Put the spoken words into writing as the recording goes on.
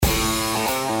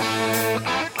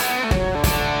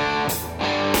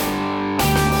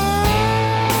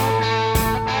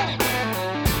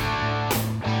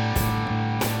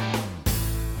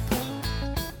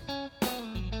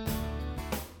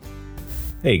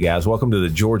Hey guys, welcome to the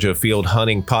Georgia Field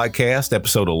Hunting Podcast,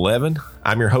 episode 11.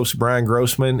 I'm your host, Brian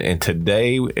Grossman, and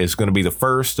today is going to be the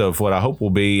first of what I hope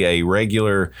will be a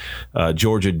regular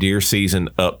Georgia deer season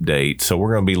update. So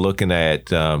we're going to be looking at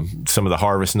some of the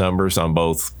harvest numbers on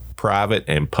both private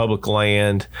and public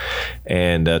land,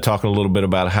 and talking a little bit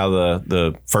about how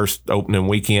the first opening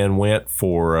weekend went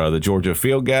for the Georgia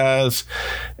Field guys,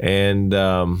 and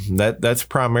that's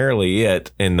primarily it.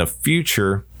 In the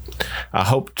future, I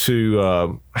hope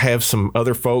to have some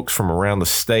other folks from around the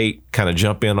state kind of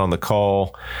jump in on the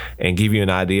call and give you an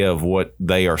idea of what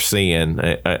they are seeing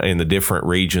in the different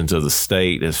regions of the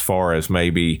state, as far as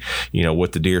maybe,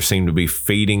 what the deer seem to be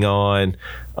feeding on,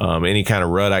 any kind of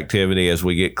rut activity as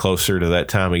we get closer to that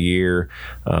time of year,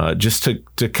 just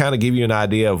to kind of give you an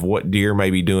idea of what deer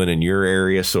may be doing in your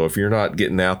area. So if you're not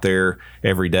getting out there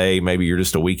every day, maybe you're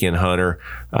just a weekend hunter,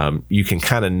 you can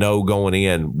kind of know going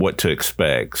in what to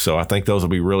expect. So I think those will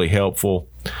be really helpful.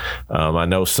 I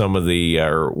know some of the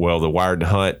Wired to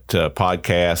Hunt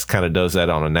podcast kind of does that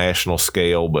on a national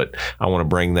scale, but I want to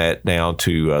bring that down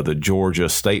to the Georgia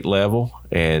state level.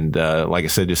 And like I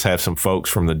said, just have some folks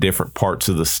from the different parts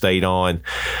of the state on,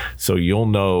 so you'll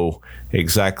know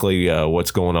exactly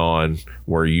what's going on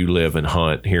where you live and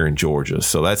hunt here in Georgia.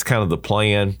 So that's kind of the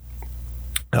plan.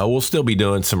 We'll still be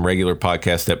doing some regular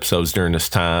podcast episodes during this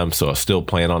time, so I still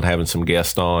plan on having some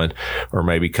guests on, or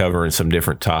maybe covering some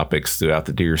different topics throughout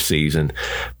the deer season.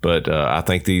 But I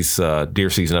think these deer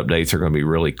season updates are going to be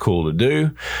really cool to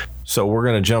do. So we're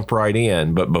going to jump right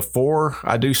in. But before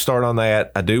I do start on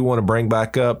that, I do want to bring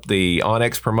back up the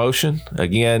onX promotion.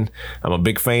 Again, I'm a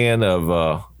big fan of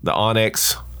the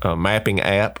onX mapping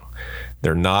app.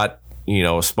 They're not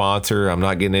a sponsor. I'm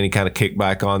not getting any kind of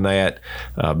kickback on that.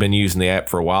 I've been using the app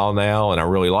for a while now, and I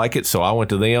really like it. So I went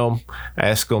to them,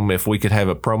 asked them if we could have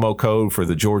a promo code for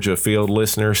the Georgia Field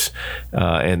listeners,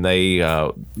 and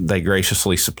they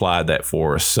graciously supplied that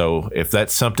for us. So if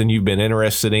that's something you've been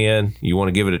interested in, you want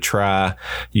to give it a try,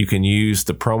 you can use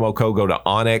the promo code. Go to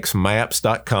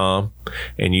onxmaps.com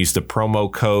and use the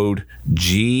promo code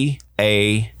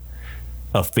GA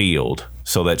a field.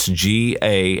 So that's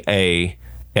GAA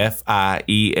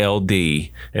FIELD,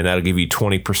 and that'll give you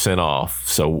 20% off.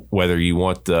 So whether you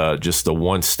want just the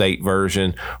one state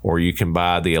version, or you can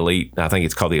buy the elite, I think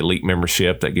it's called the elite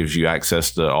membership, that gives you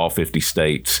access to all 50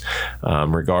 states.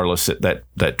 Regardless, that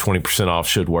 20% off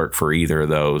should work for either of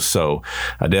those. So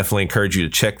I definitely encourage you to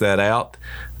check that out.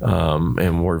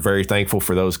 And we're very thankful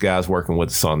for those guys working with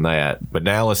us on that. But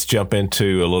now let's jump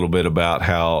into a little bit about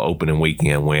how opening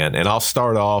weekend went. And I'll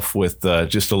start off with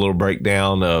just a little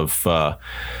breakdown of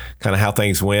kind of how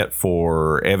things went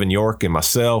for Evan York and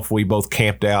myself. We both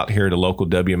camped out here at a local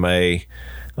WMA,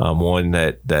 one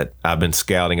that I've been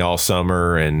scouting all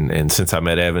summer. And since I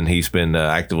met Evan, he's been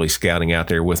actively scouting out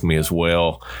there with me as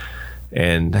well,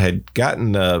 and had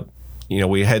gotten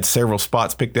we had several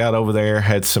spots picked out over there,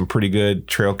 had some pretty good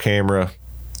trail camera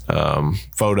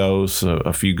photos,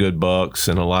 a few good bucks,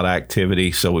 and a lot of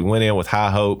activity. So we went in with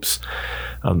high hopes.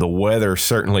 The weather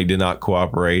certainly did not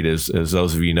cooperate, as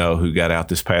those of you know who got out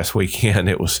this past weekend.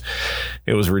 It was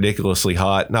ridiculously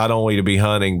hot, not only to be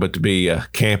hunting, but to be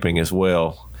camping as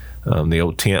well. The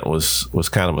old tent was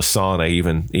kind of a sauna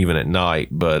even at night,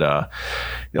 but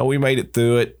we made it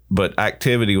through it. But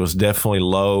activity was definitely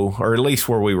low, or at least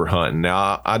where we were hunting.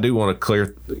 Now I do want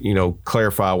to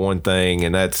clarify one thing,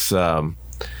 and that's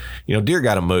deer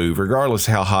got to move regardless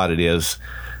of how hot it is.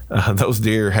 Those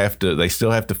deer they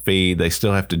still have to feed, they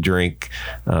still have to drink.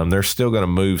 They're still going to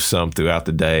move some throughout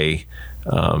the day.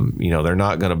 They're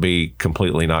not going to be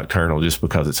completely nocturnal just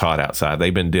because it's hot outside.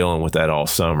 They've been dealing with that all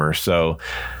summer. So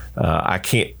I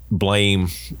can't blame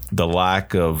the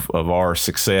lack of our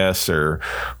success or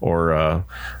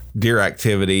deer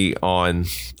activity on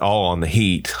the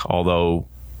heat, although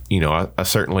I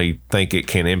certainly think it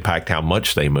can impact how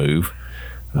much they move.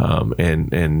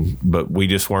 But we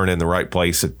just weren't in the right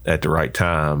place at the right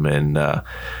time. And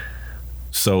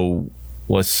so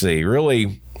let's see,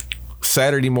 really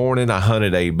Saturday morning, I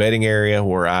hunted a bedding area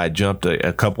where I jumped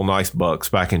a couple nice bucks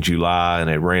back in July, and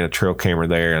I ran a trail camera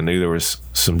there. I knew there was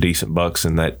some decent bucks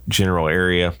in that general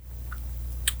area.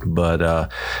 But I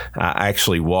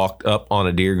actually walked up on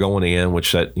a deer going in,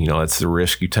 which that's the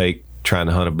risk you take trying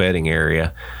to hunt a bedding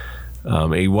area.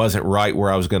 He wasn't right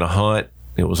where I was going to hunt.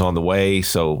 It was on the way,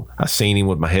 so I seen him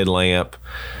with my headlamp.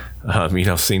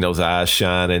 Seen those eyes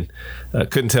shining.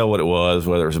 Couldn't tell what it was,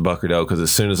 whether it was a buck or doe, because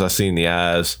as soon as I seen the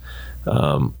eyes,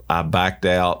 I backed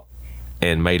out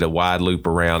and made a wide loop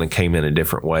around and came in a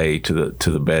different way to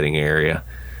the bedding area,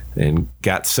 and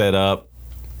got set up.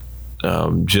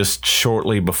 Just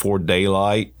shortly before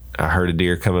daylight, I heard a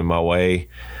deer coming my way.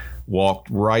 walked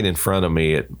right in front of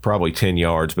me at probably 10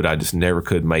 yards, but I just never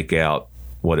could make out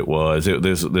what it was.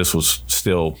 This was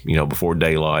still, before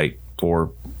daylight,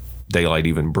 or daylight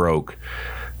even broke.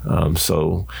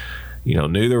 So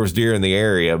knew there was deer in the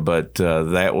area, but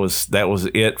that was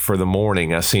it for the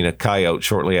morning. I seen a coyote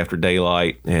shortly after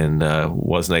daylight and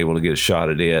wasn't able to get a shot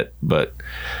at it, but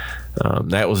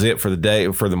that was it for the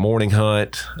day, for the morning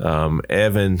hunt.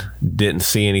 Evan didn't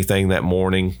see anything that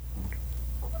morning.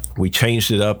 We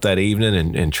changed it up that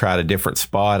evening and tried a different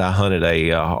spot. I hunted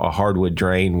a hardwood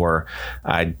drain where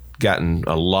I'd gotten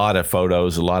a lot of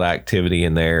photos, a lot of activity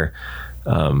in there,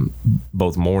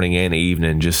 both morning and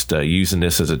evening, just using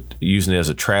it as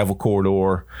a travel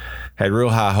corridor. Had real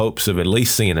high hopes of at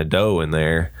least seeing a doe in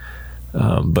there,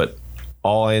 but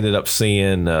all I ended up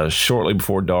seeing shortly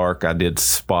before dark, I did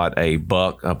spot a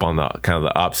buck up on the kind of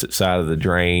the opposite side of the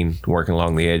drain, working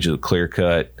along the edge of the clear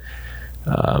cut.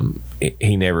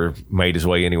 He never made his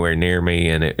way anywhere near me,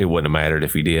 and it wouldn't have mattered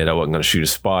if he did. I wasn't going to shoot a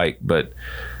spike, but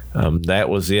that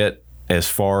was it as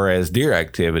far as deer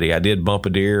activity. I did bump a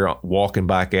deer walking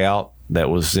back out that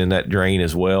was in that drain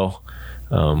as well,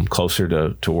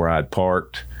 closer to where I'd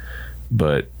parked.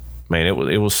 But man,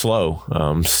 it was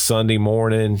slow. Sunday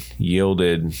morning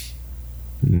yielded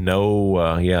no.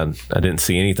 I didn't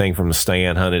see anything from the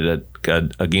stand. Hunted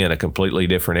again a completely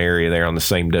different area there on the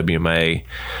same WMA.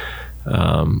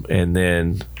 And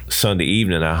then Sunday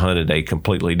evening, I hunted a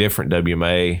completely different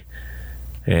WMA,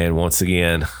 and once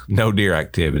again, no deer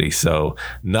activity. So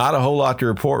not a whole lot to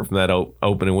report from that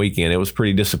opening weekend. It was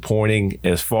pretty disappointing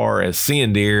as far as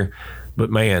seeing deer,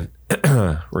 but man,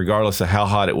 regardless of how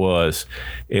hot it was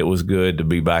good to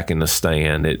be back in the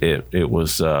stand. It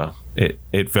was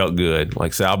it felt good.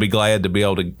 Like I said, I'll be glad to be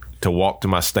able to walk to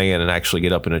my stand and actually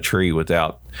get up in a tree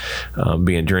without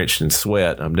being drenched in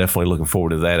sweat. I'm definitely looking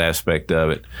forward to that aspect of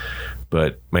it.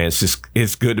 But man,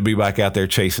 it's good to be back out there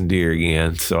chasing deer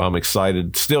again. So I'm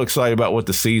still excited about what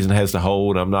the season has to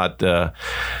hold. I'm not, the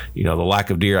lack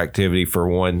of deer activity for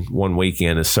one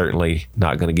weekend is certainly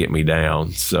not going to get me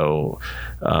down. So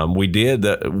we did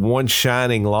one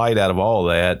shining light out of all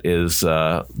that is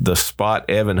the spot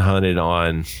Evan hunted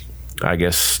on, I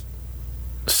guess,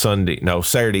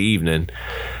 Saturday evening.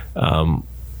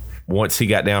 Once he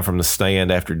got down from the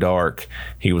stand after dark,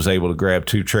 he was able to grab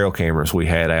 2 trail cameras we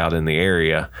had out in the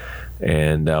area,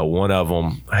 and one of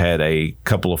them had a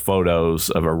couple of photos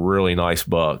of a really nice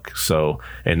buck. So,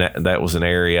 and that was an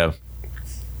area.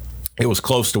 It was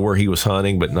close to where he was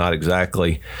hunting, but not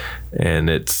exactly. And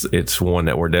it's one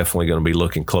that we're definitely going to be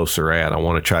looking closer at. I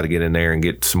want to try to get in there and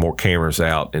get some more cameras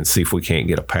out and see if we can't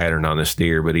get a pattern on this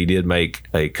deer. But he did make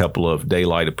a couple of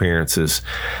daylight appearances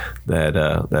that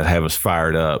have us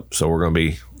fired up. So we're going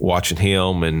to be watching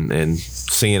him and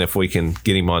seeing if we can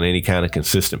get him on any kind of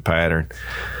consistent pattern.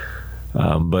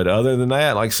 But other than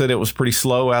that, like I said, it was pretty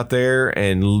slow out there.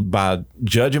 And by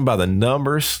judging by the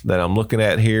numbers that I'm looking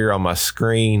at here on my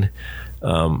screen,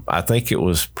 I think it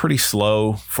was pretty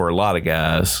slow for a lot of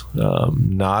guys.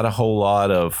 Not a whole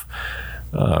lot of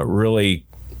really.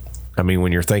 I mean,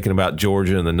 when you're thinking about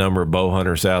Georgia and the number of bow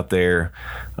hunters out there,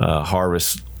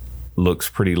 harvest looks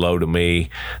pretty low to me.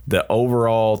 The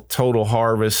overall total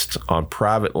harvest on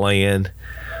private land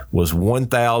was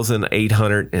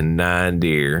 1,809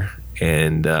 deer.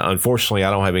 And unfortunately,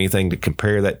 I don't have anything to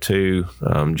compare that to.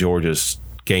 Georgia's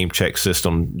game check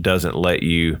system doesn't let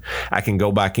you. I can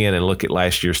go back in and look at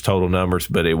last year's total numbers,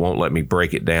 but it won't let me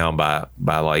break it down by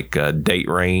like date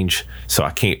range. So I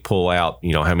can't pull out,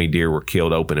 how many deer were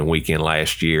killed opening weekend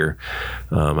last year.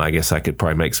 I guess I could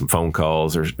probably make some phone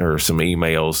calls or some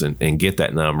emails and get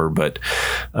that number. But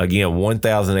again,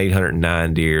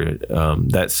 1,809 deer.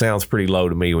 That sounds pretty low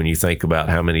to me when you think about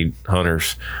how many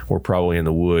hunters were probably in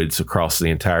the woods across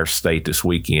the entire state this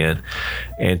weekend.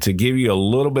 And to give you a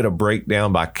little bit of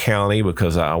breakdown by county,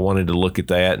 because I wanted to look at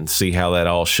that and see how that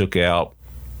all shook out.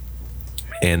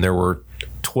 And there were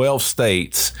 12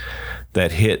 states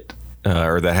that hit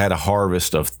or that had a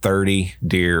harvest of 30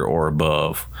 deer or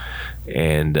above.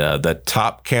 And the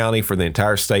top county for the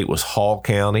entire state was Hall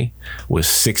County, with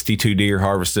 62 deer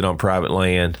harvested on private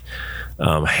land.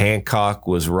 Hancock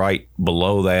was right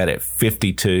below that at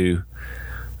 52.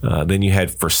 Then you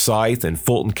had Forsyth and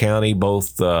Fulton County,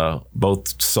 both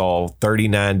saw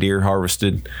 39 deer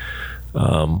harvested.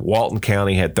 Walton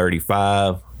County had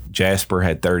 35. Jasper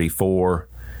had 34.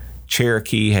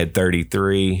 Cherokee had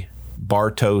 33.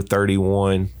 Bartow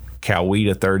 31.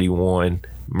 Coweta 31.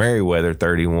 Meriwether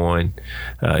 31,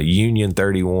 Union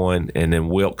 31, and then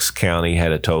Wilkes County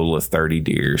had a total of 30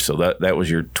 deer. So that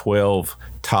was your 12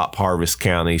 top harvest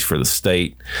counties for the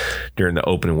state during the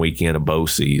opening weekend of bow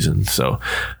season. So,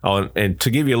 and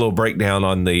to give you a little breakdown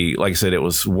on like I said, it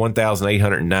was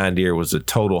 1,809 deer was the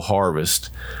total harvest.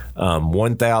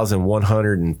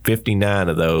 1,159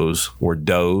 of those were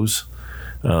does.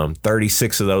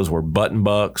 36 of those were button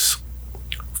bucks.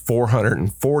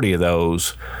 440 of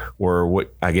those were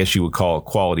what I guess you would call a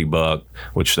quality buck,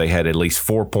 which they had at least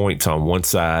 4 points on one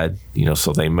side,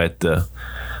 so they met the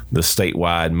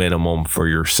statewide minimum for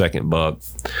your second buck.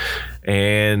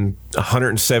 And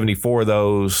 174 of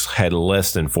those had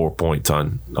less than 4 points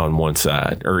on one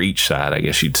side, or each side, I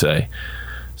guess you'd say.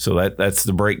 So that's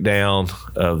the breakdown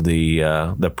of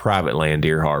the private land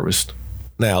deer harvest.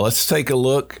 Now let's take a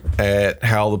look at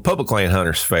how the public land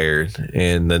hunters fared,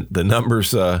 and the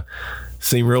numbers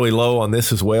seem really low on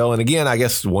this as well. And again, I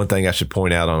guess one thing I should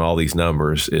point out on all these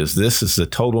numbers is this is the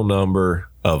total number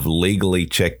of legally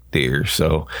checked deer.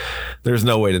 So there's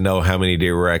no way to know how many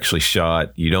deer were actually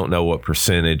shot. You don't know what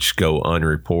percentage go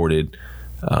unreported.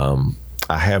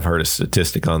 I have heard a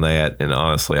statistic on that, and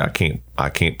honestly, I can't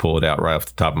pull it out right off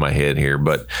the top of my head here.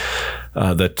 But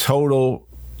the total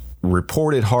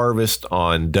reported harvest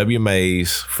on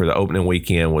WMAs for the opening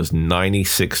weekend was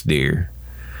 96 deer.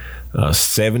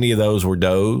 70 of those were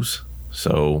does,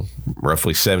 so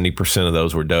roughly 70% of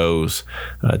those were does.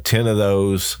 10 of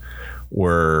those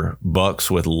were bucks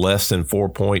with less than 4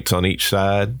 points on each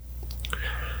side.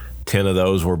 10 of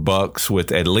those were bucks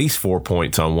with at least 4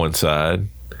 points on one side,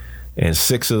 and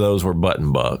 6 of those were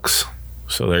button bucks.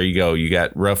 So there you go. You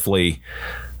got roughly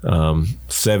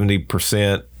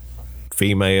 70%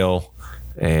 female,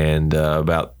 and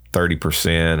about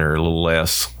 30% or a little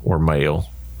less were male.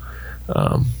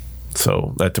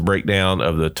 So that's a breakdown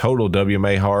of the total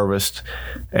WMA harvest.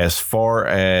 As far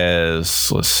as,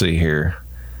 let's see here.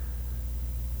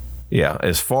 Yeah,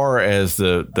 as far as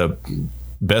the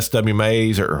best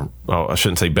WMAs, or I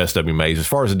shouldn't say best WMAs, as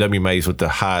far as the WMAs with the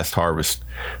highest harvest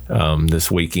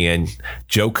this weekend,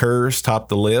 Joe Kerr's topped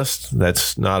the list.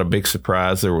 That's not a big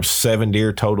surprise. There were 7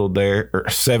 deer totaled there, or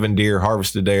 7 deer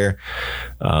harvested there.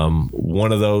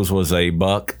 One of those was a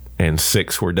buck and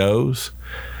 6 were does.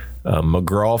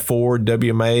 McGraw Ford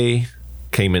WMA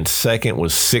came in second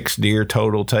with 6 deer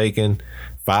total taken.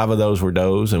 5 of those were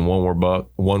does and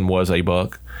one was a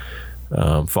buck.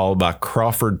 Followed by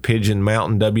Crawford Pigeon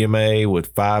Mountain WMA with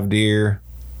 5 deer.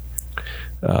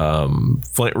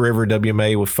 Flint River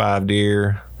WMA with 5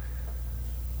 deer.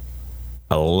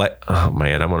 I'm going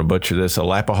to butcher this.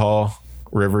 Alapahaw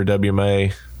River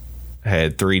WMA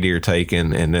had 3 deer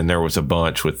taken, and then there was a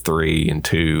bunch with 3 and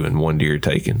 2 and 1 deer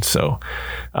taken. So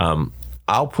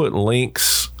I'll put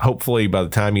links. Hopefully by the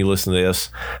time you listen to this,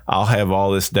 I'll have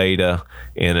all this data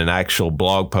in an actual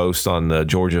blog post on the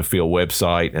Georgia Field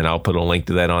website, and I'll put a link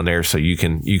to that on there so you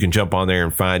can jump on there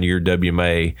and find your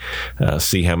WMA,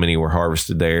 see how many were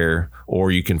harvested there, or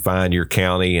you can find your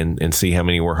county and see how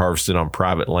many were harvested on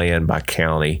private land by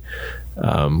county.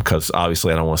 Because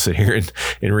obviously I don't want to sit here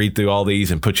and read through all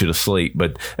these and put you to sleep.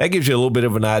 But that gives you a little bit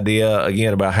of an idea,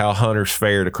 again, about how hunters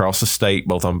fared across the state,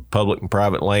 both on public and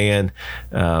private land,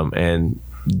 and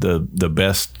the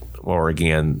best, or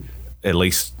again, at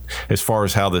least as far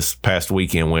as how this past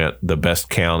weekend went, the best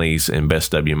counties and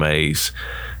best WMAs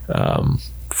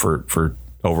for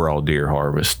overall deer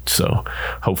harvest. So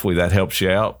hopefully that helps you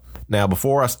out. Now,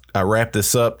 before I wrap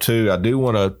this up, too, I do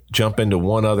want to jump into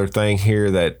one other thing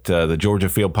here that the Georgia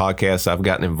Field podcast I've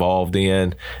gotten involved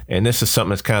in, and this is something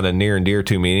that's kind of near and dear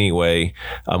to me anyway.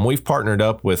 We've partnered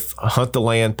up with Hunt the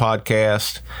Land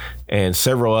podcast and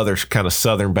several other kind of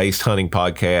southern-based hunting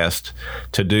podcasts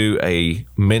to do a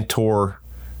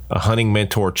hunting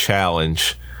mentor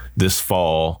challenge this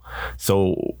fall.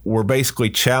 So we're basically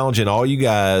challenging all you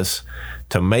guys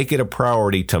to make it a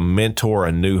priority to mentor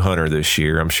a new hunter this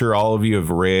year. I'm sure all of you have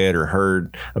read or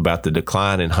heard about the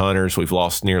decline in hunters. We've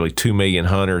lost nearly 2 million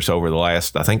hunters over the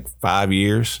last, I think, 5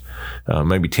 years,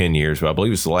 maybe 10 years, but I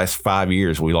believe it's the last 5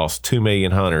 years we lost 2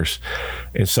 million hunters.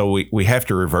 And so we have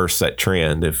to reverse that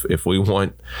trend if we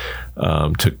want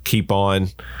to keep on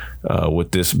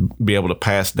with this, be able to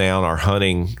pass down our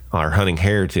hunting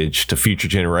heritage to future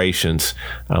generations.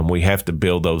 We have to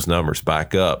build those numbers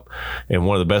back up. And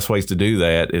one of the best ways to do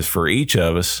that is for each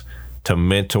of us to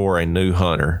mentor a new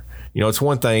hunter. It's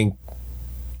one thing,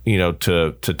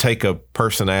 to take a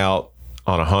person out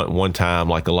on a hunt one time,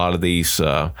 like a lot of these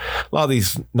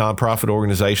nonprofit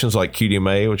organizations like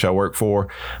QDMA, which I work for,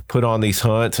 put on these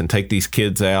hunts and take these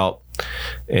kids out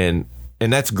and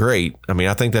and that's great. I mean,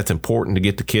 I think that's important to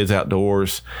get the kids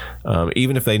outdoors.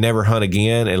 Even if they never hunt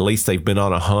again, at least they've been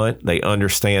on a hunt. They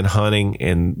understand hunting,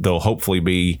 and they'll hopefully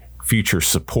be future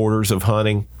supporters of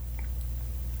hunting.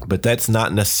 But that's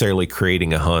not necessarily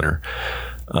creating a hunter.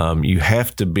 You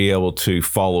have to be able to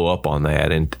follow up on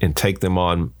that and take them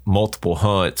on multiple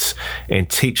hunts and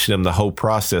teach them the whole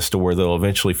process to where they'll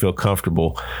eventually feel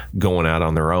comfortable going out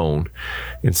on their own.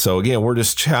 And so, again, we're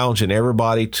just challenging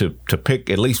everybody to pick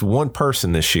at least one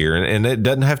person this year. And it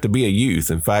doesn't have to be a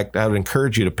youth. In fact, I would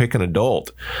encourage you to pick an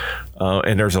adult.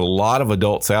 And there's a lot of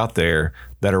adults out there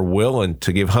that are willing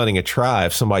to give hunting a try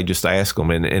if somebody just asks them.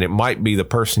 And it might be the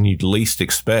person you'd least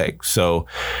expect. So,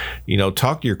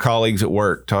 talk to your colleagues at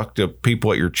work, talk to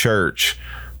people at your church,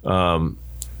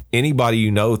 anybody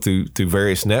you know through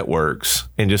various networks,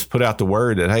 and just put out the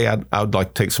word that, hey, I would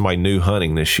like to take somebody new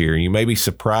hunting this year. You may be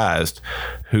surprised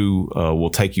who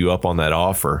will take you up on that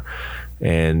offer.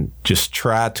 And just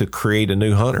try to create a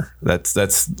new hunter.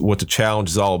 That's what the challenge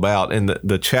is all about. And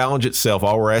the challenge itself,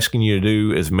 all we're asking you to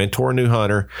do is mentor a new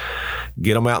hunter,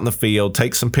 get them out in the field,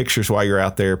 take some pictures while you're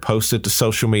out there, post it to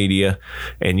social media,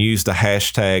 and use the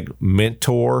hashtag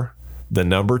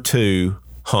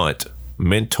mentor2hunt.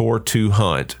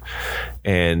 Mentor2hunt,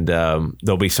 and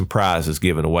there'll be some prizes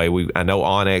given away. I know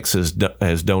Onyx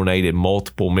has donated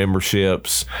multiple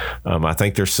memberships. I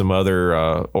think there's some other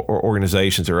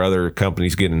organizations or other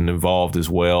companies getting involved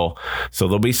as well. So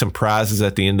there'll be some prizes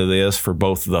at the end of this for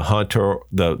both the hunter,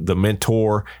 the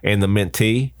mentor, and the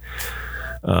mentee.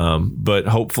 But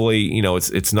hopefully,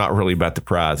 it's not really about the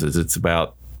prizes. It's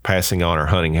about passing on our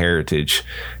hunting heritage,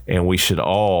 and we should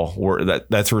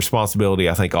that's a responsibility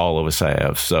I think all of us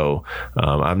have. So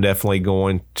I'm definitely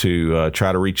going to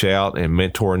try to reach out and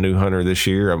mentor a new hunter this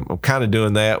year. I'm kind of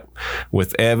doing that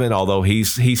with Evan, although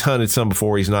he's hunted some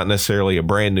before. He's not necessarily a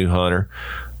brand new hunter,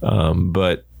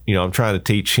 but I'm trying to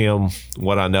teach him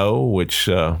what I know, which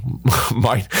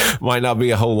might not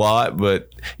be a whole lot, but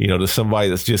to somebody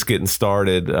that's just getting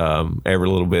started, every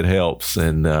little bit helps,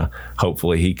 and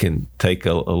hopefully he can take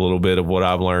a little bit of what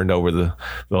I've learned over the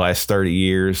last 30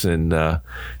 years and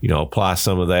apply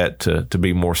some of that to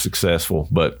be more successful.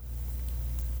 But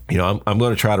I'm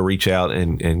going to try to reach out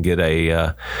and get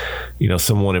a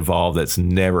someone involved that's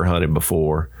never hunted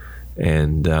before,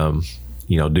 and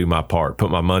do my part, put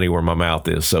my money where my mouth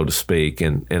is, so to speak.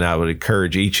 And I would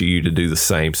encourage each of you to do the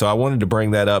same. So I wanted to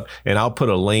bring that up, and I'll put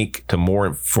a link to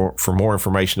for more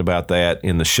information about that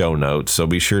in the show notes. So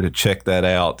be sure to check that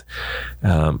out,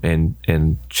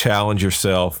 and challenge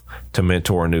yourself to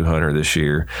mentor a new hunter this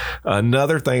year.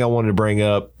 Another thing I wanted to bring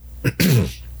up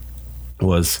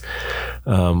was,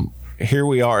 here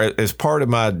we are as part of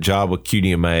my job with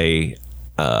QDMA.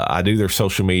 I do their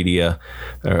social media,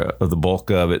 the bulk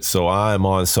of it. So I'm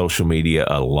on social media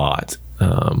a lot.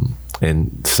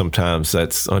 And sometimes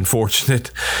that's unfortunate.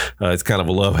 It's kind of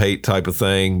a love-hate type of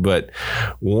thing. But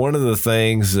one of the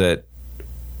things that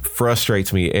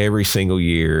frustrates me every single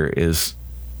year is,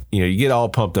 you get all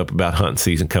pumped up about hunting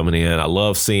season coming in. I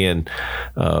love seeing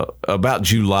about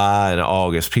July and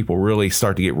August, people really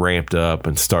start to get ramped up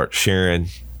and start sharing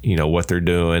what they're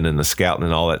doing and the scouting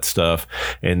and all that stuff.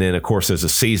 And then, of course, as the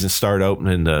season start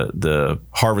opening, the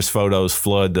harvest photos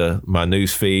flood my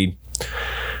news feed.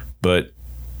 But,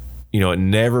 it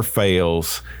never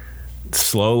fails,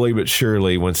 slowly but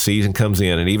surely, when season comes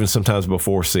in, and even sometimes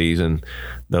before season,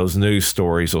 those news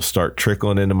stories will start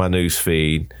trickling into my news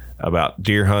feed about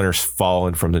deer hunters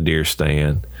falling from the deer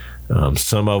stand.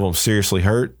 Some of them seriously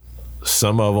hurt.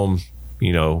 Some of them,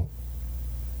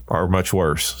 are much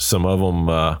worse. Some of them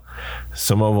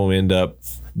end up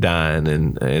dying,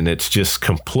 and it's just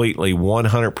completely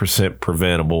 100%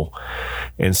 preventable.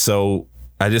 And so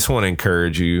I just want to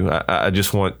encourage you. I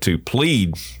just want to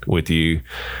plead with you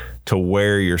to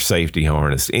wear your safety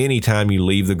harness. Anytime you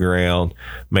leave the ground,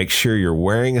 make sure you're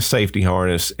wearing a safety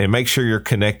harness, and make sure you're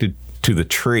connected to the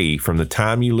tree from the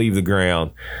time you leave the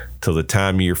ground till the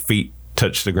time your feet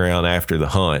touch the ground after the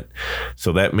hunt.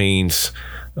 So that means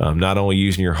not only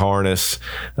using your harness,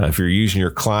 if you're using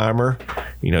your climber,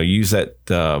 use that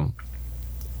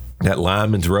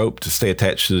lineman's rope to stay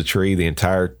attached to the tree the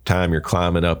entire time you're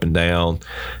climbing up and down.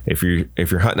 If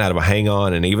you're hunting out of a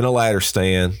hang-on and even a ladder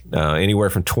stand, anywhere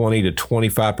from 20 to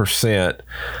 25%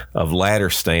 of ladder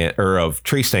stand or of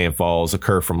tree stand falls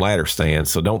occur from ladder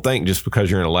stands. So don't think just because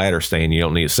you're in a ladder stand you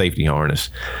don't need a safety harness.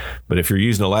 But if you're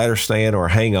using a ladder stand or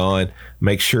a hang-on,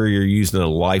 make sure you're using a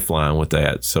lifeline with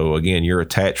that. So again, you're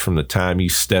attached from the time you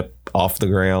step off the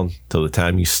ground till the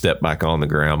time you step back on the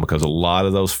ground, because a lot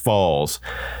of those falls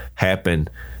happen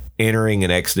entering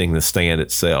and exiting the stand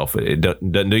itself. It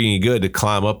doesn't do you any good to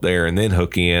climb up there and then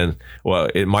hook in. Well,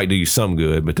 it might do you some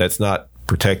good, but that's not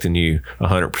protecting you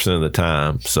 100% of the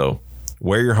time. So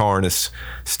wear your harness,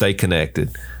 stay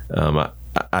connected.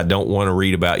 I don't want to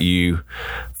read about you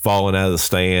falling out of the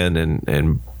stand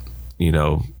and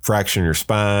fracturing your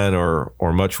spine or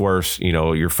much worse,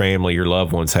 your family, your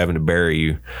loved ones having to bury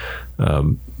you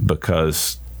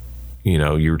because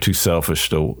you were too selfish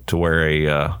to wear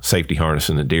a safety harness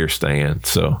in the deer stand.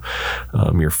 So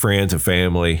your friends and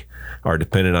family are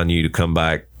dependent on you to come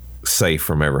back safe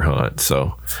from every hunt.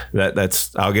 So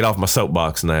that's I'll get off my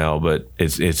soapbox now, but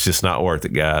it's just not worth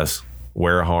it, guys.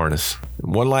 Wear a harness.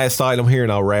 One last item here,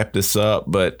 and I'll wrap this up.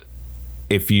 But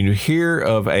if you hear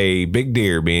of a big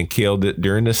deer being killed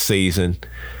during this season,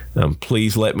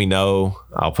 please let me know.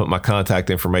 I'll put my contact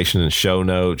information in the show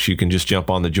notes. You can just jump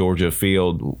on the Georgia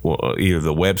Field, either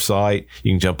the website.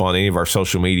 You can jump on any of our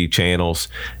social media channels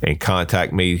and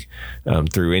contact me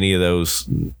through any of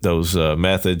those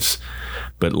methods.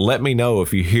 But let me know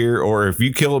if you hear, or if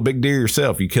you kill a big deer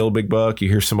yourself, you kill a big buck, you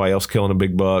hear somebody else killing a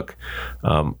big buck.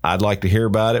 I'd like to hear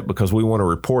about it because we want to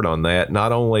report on that.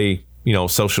 Not only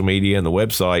social media and the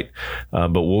website,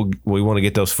 but we want to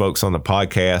get those folks on the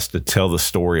podcast to tell the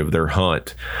story of their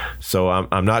hunt. So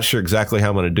I'm not sure exactly how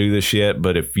I'm going to do this yet,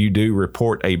 but if you do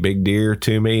report a big deer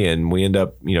to me and we end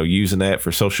up using that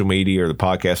for social media or the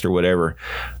podcast or whatever,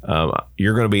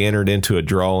 you're going to be entered into a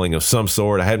drawing of some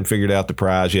sort. I haven't figured out the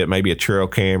prize yet, maybe a trail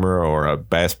camera or a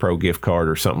Bass Pro gift card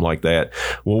or something like that.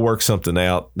 We'll work something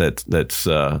out that's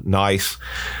nice.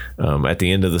 At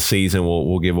the end of the season,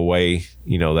 we'll give away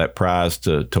that prize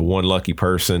to one lucky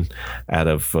person out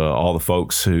of all the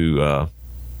folks who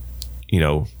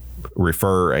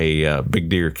refer a big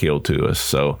deer kill to us.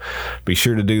 So be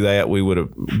sure to do that. We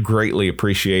would greatly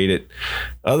appreciate it.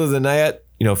 Other than that,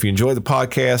 if you enjoy the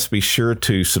podcast, be sure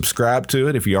to subscribe to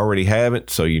it if you already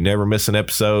haven't, so you never miss an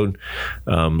episode.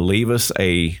 Leave us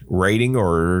a rating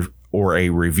or a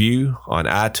review on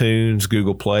iTunes,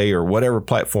 Google Play, or whatever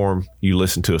platform you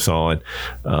listen to us on.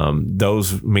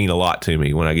 Those mean a lot to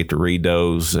me when I get to read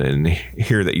those and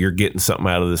hear that you're getting something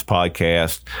out of this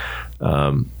podcast.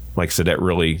 Like I said, that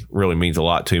really, really means a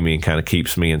lot to me and kind of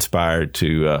keeps me inspired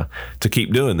to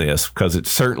keep doing this, because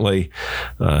it's certainly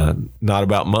not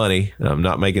about money. I'm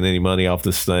not making any money off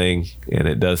this thing, and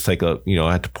it does take I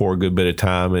have to pour a good bit of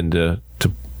time into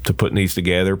putting these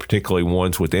together, particularly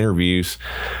ones with interviews.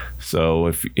 So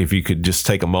if you could just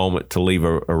take a moment to leave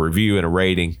a review and a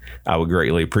rating, I would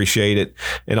greatly appreciate it.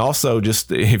 And also,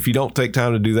 just if you don't take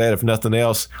time to do that, if nothing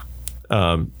else,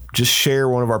 just share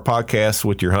one of our podcasts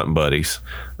with your hunting buddies,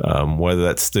 whether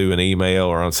that's through an email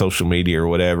or on social media or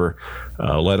whatever.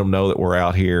 Let them know that we're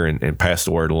out here and pass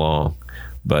the word along.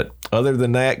 But other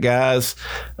than that, guys,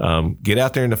 get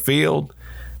out there in the field.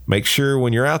 Make sure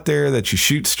when you're out there that you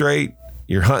shoot straight,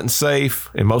 you're hunting safe,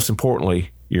 and most importantly,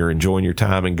 you're enjoying your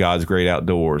time in God's great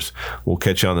outdoors. We'll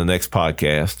catch you on the next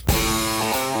podcast.